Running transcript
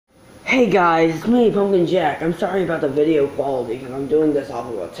Hey guys, it's me, Pumpkin Jack. I'm sorry about the video quality because I'm doing this off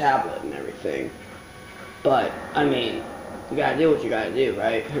of a tablet and everything. But, I mean, you gotta do what you gotta do,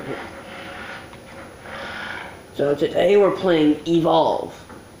 right? So today we're playing Evolve,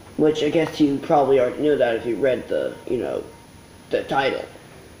 which I guess you probably already knew that if you read the, the title.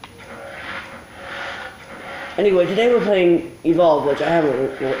 Anyway, today we're playing Evolve, which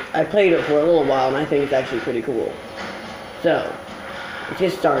I played it for a little while and I think it's actually pretty cool. So, let's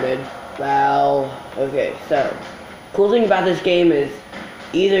get started. Wow. Okay, so, cool thing about this game is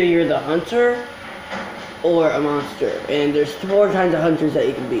either you're the hunter or a monster, and there's 4 kinds of hunters that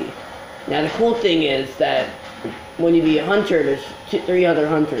you can be. Now the cool thing is that when you be a hunter, there's 3 other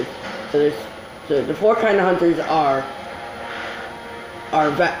hunters. So the 4 kind of hunters are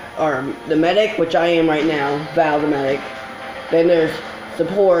the medic, which I am right now, Val the medic. Then there's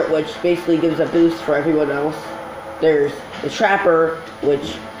support, which basically gives a boost for everyone else. There's the trapper,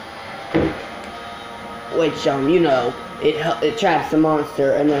 which it traps the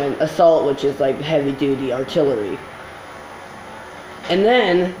monster, and then assault, which is like heavy duty artillery. And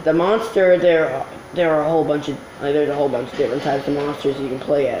then the monster, there are a whole bunch of different types of monsters you can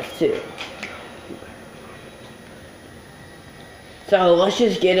play as too. So let's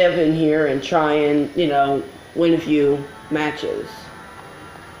just get up in here and try and win a few matches.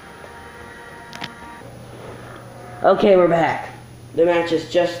 Okay, we're back. The match is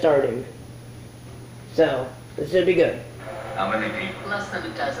just starting. So, this should be good. How many people? Less than a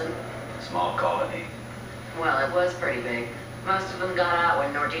dozen. Small colony. Well, it was pretty big. Most of them got out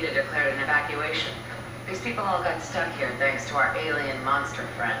when Nordina declared an evacuation. These people all got stuck here thanks to our alien monster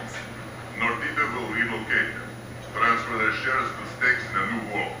friends. Nordina will relocate them. Transfer their shares to stakes in a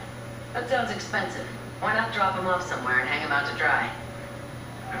new world. That sounds expensive. Why not drop them off somewhere and hang them out to dry?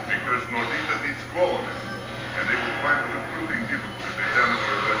 It's because Nordina needs colonists, and they will find a recruiting people if they damage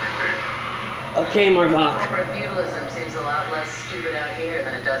their reputation. Okay, Marvok. Corporate feudalism seems a lot less stupid out here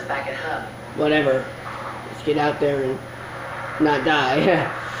than it does back at Hub. Whatever. Let's get out there and not die.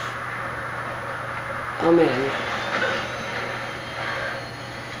 Oh man.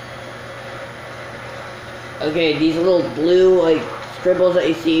 Okay, these little blue scribbles that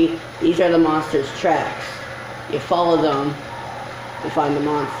you see, these are the monster's tracks. You follow them to find the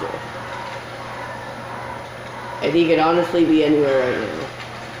monster. And he could honestly be anywhere right now.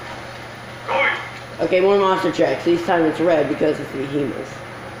 Okay, more monster tracks. This time it's red because it's the behemoth.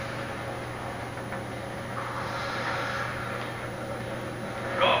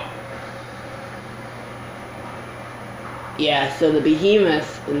 Yeah, so the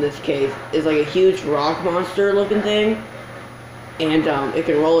behemoth in this case is like a huge rock monster looking thing, and it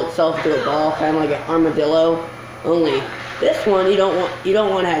can roll itself into a ball, kind of like an armadillo. Only this one you don't want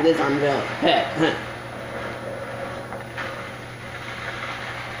to have this armadillo as a pet.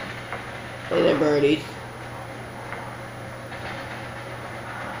 Hey there, birdies.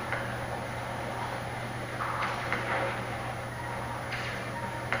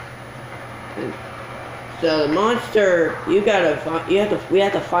 So the monster, we have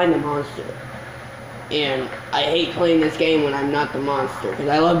to find the monster. And I hate playing this game when I'm not the monster, because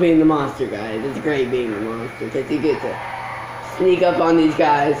I love being the monster, guys. It's great being the monster, because you get to sneak up on these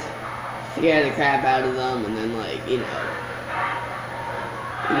guys, scare the crap out of them, and then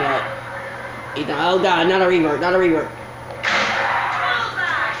oh god, not a revert, not a revert.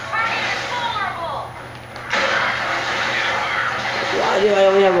 Why do I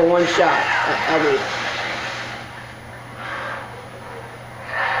only have a 1 shot?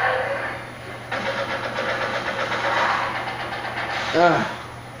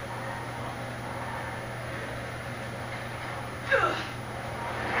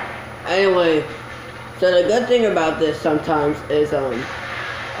 Anyway, so the good thing about this sometimes is,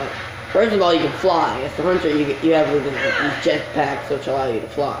 first of all, you can fly. As the hunter, you have these jetpacks which allow you to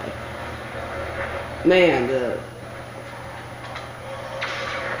fly. Man,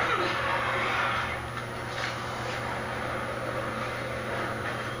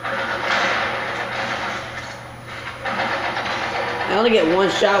 I only get 1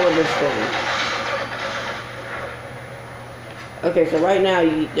 shot with this thing. Okay, so right now,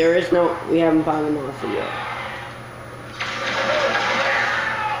 we haven't found the monster yet.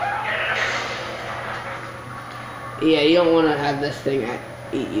 Yeah, you don't want to have this thing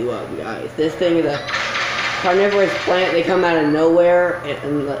eat you up, guys. This thing is a carnivorous plant. They come out of nowhere,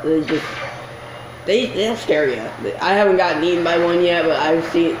 and they'll scare you. I haven't gotten eaten by one yet, but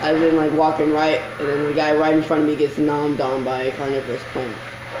I've been walking right, and then the guy right in front of me gets nommed on by a carnivorous plant.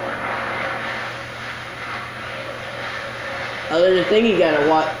 There's a thing you gotta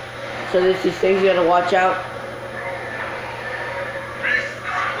watch. So there's these things you gotta watch out. Beast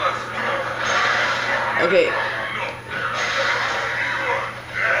plus Okay.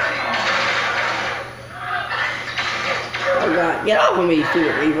 Oh god, get off of me, you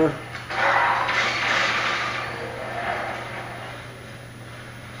stupid Reaver.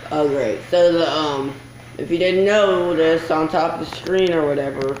 Oh great. So the if you didn't know this, on top of the screen or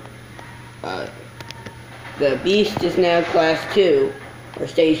whatever, the beast is now class 2 or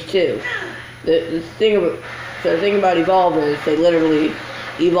stage 2. The thing about evolve is they literally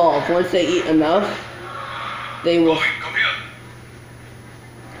evolve. Once they eat enough, they will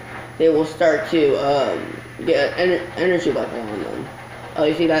start to get an energy level on them. Oh,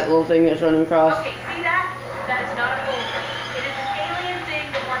 you see that little thing that's running across? Okay, see that? That is not a boulder. It is an alien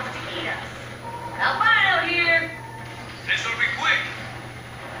thing that wants to eat us. Albino here! This'll be quick.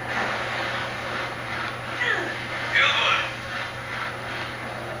 Gilbert.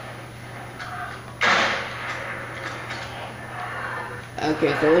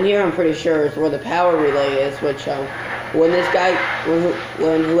 Okay, so in here I'm pretty sure is where the power relay is, which when this guy,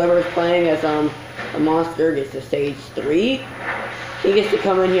 when whoever is playing as a monster gets to stage 3, he gets to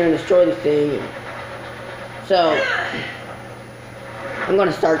come in here and destroy the thing. So I'm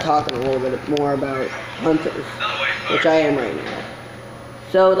gonna start talking a little bit more about hunters, which I am right now.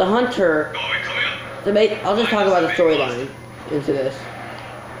 So the hunter, I'll just talk about the storyline into this.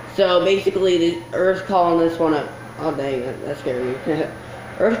 So basically, the Earth's calling this one up. Oh dang, that scared me.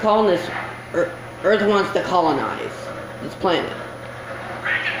 Earth wants to colonize this planet.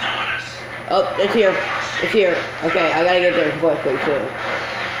 Oh, it's here. It's here. Okay, I gotta get there quickly too.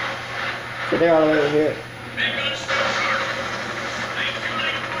 So they're all the way over here.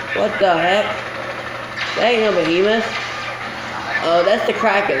 What the heck? That ain't no behemoth. Oh, that's the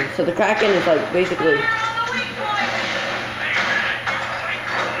Kraken. So the Kraken is like basically.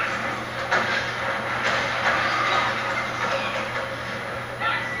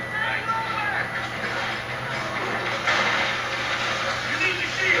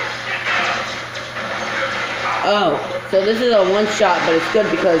 Oh, so this is a one shot, but it's good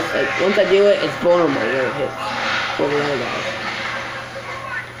because like once I do it, it's vulnerable where it hits for the other guys.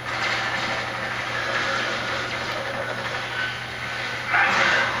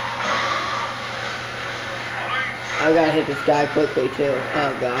 I gotta hit this guy quickly too.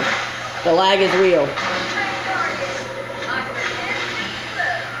 Oh god, the lag is real.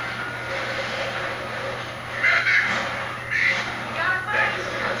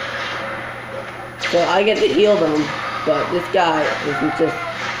 So I get to heal them, but this guy isn't just.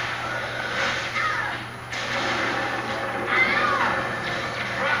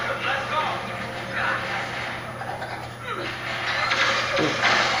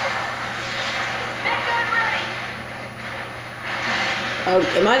 Oh,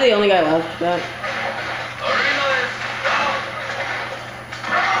 am I the only guy left? That?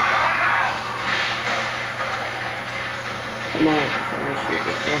 Come on, let me shoot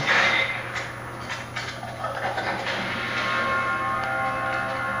this one.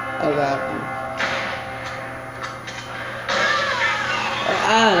 Oh god.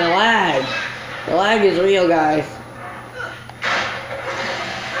 Ah, the lag. The lag is real, guys.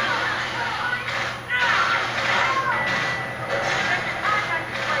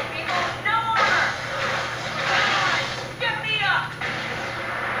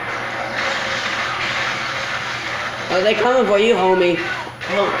 Oh, they coming for you, homie.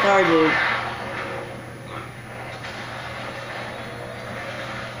 Oh, sorry, dude.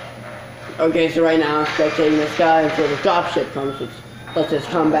 Okay, so right now I'm spectating this guy until the dropship comes, which lets us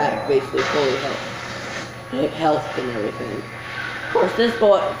come back basically fully health and everything. Of course, this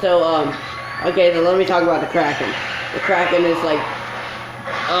boy. So okay, so let me talk about the Kraken. The Kraken is like,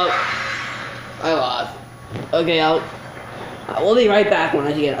 I lost. Okay, we'll be right back when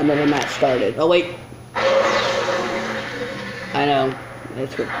I get another match started. Oh wait. I know.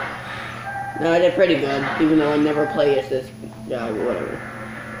 That's good. No, I did pretty good, even though I never play as this guy, but whatever.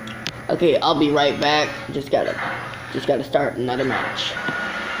 Okay, I'll be right back. Just gotta start another match.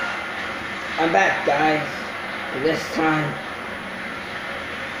 I'm back, guys. And this time,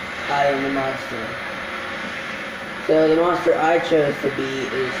 I am the monster. So the monster I chose to be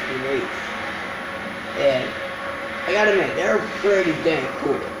is the Wraith. And I gotta admit, they're pretty dang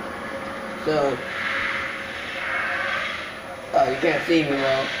cool. So, oh, you can't see me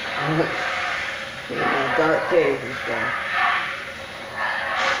well. In a dark cave and stuff.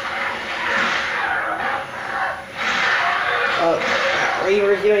 Oh,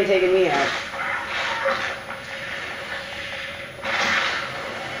 Reaver's doing taking me out.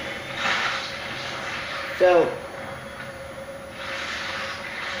 So,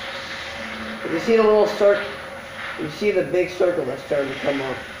 you see the little circle, you see the big circle that's starting to come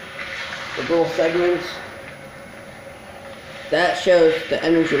up. the little segments, that shows the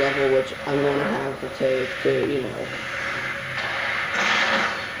energy level which I'm going to have to take to, you know.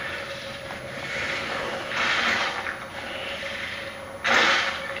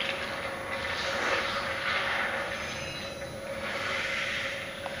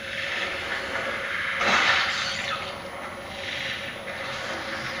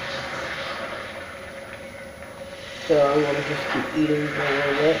 So I'm going to just keep eating for a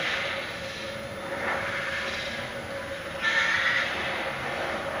little bit.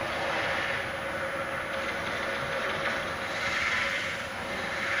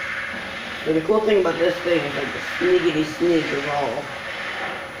 So the cool thing about this thing is like the sneakity sneak is all.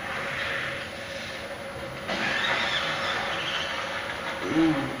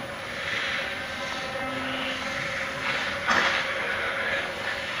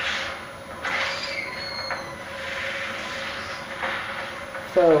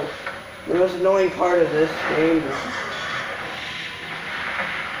 So, the most annoying part of this game is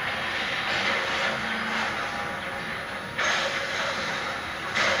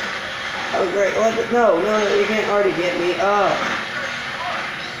oh great, what the, no, you can't already get me. Oh.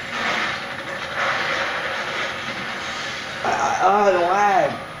 The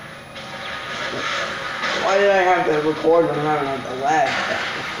lag. Why did I have to record when I'm having the lag?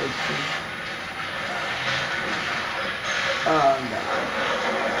 Oh no.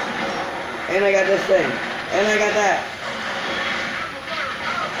 And I got this thing. And I got that.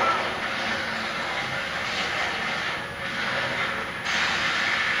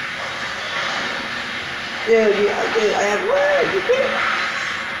 Dude, I have lag. You can't.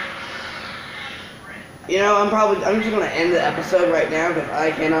 You know, I'm just gonna end the episode right now because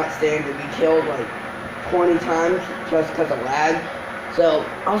I cannot stand to be killed like 20 times just because of lag. So,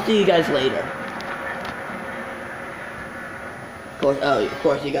 I'll see you guys later. Of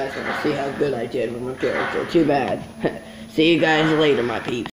course, you guys want to see how good I did with my character. Too bad. See you guys later, my peeps.